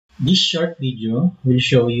This short video will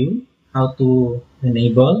show you how to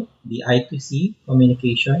enable the I2C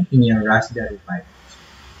communication in your Raspberry Pi.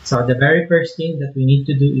 So the very first thing that we need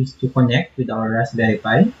to do is to connect with our Raspberry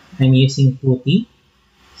Pi. I'm using PuTTY.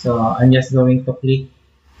 So I'm just going to click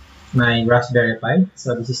my Raspberry Pi.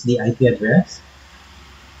 So this is the IP address.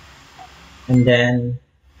 And then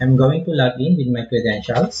I'm going to log in with my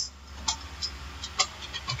credentials.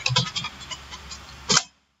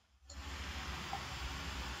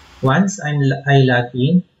 Once I log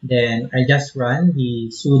in, then I just run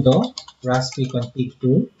the sudo raspi-config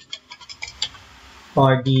tool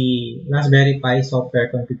or the Raspberry Pi software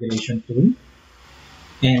configuration tool.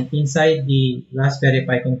 And inside the Raspberry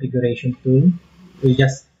Pi configuration tool, we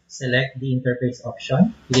just select the interface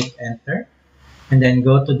option, click enter, and then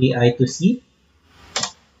go to the I2C.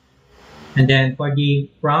 And then for the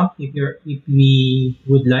prompt, if we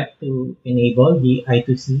would like to enable the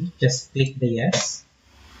I2C, just click the yes.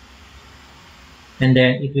 And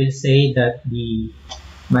then it will say that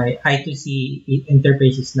my I2C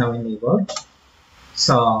interface is now enabled.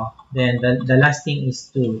 So then the last thing is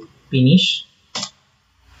to finish.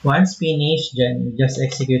 Once finished, then just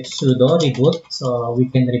execute sudo reboot so we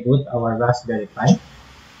can reboot our Raspberry Pi.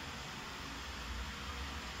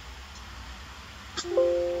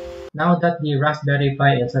 Now that the Raspberry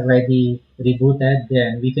Pi is already rebooted,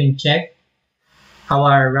 then we can check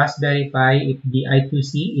our Raspberry Pi if the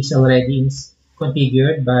I2C is already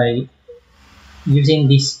configured by using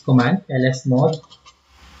this command lsmod,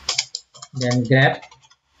 then grep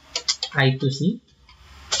I2C,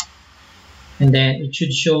 and then it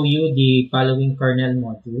should show you the following kernel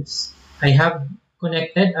modules. I have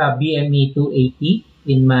connected a BME 280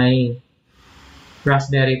 in my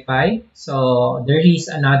Raspberry Pi, so there is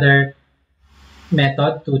another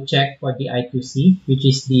method to check for the I2C, which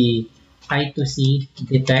is the I2C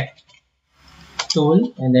detect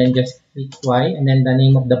tool, and then just click Y, and then the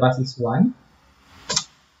name of the bus is 1.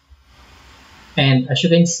 And as you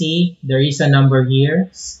can see, there is a number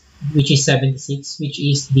here which is 76, which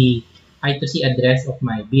is the I2C address of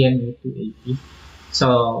my BME 280.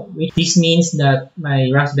 So this means that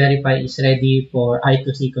my Raspberry Pi is ready for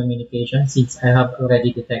I2C communication since I have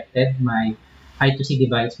already detected my I2C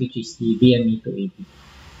device, which is the BME 280.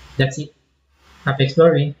 That's it. Happy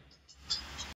exploring!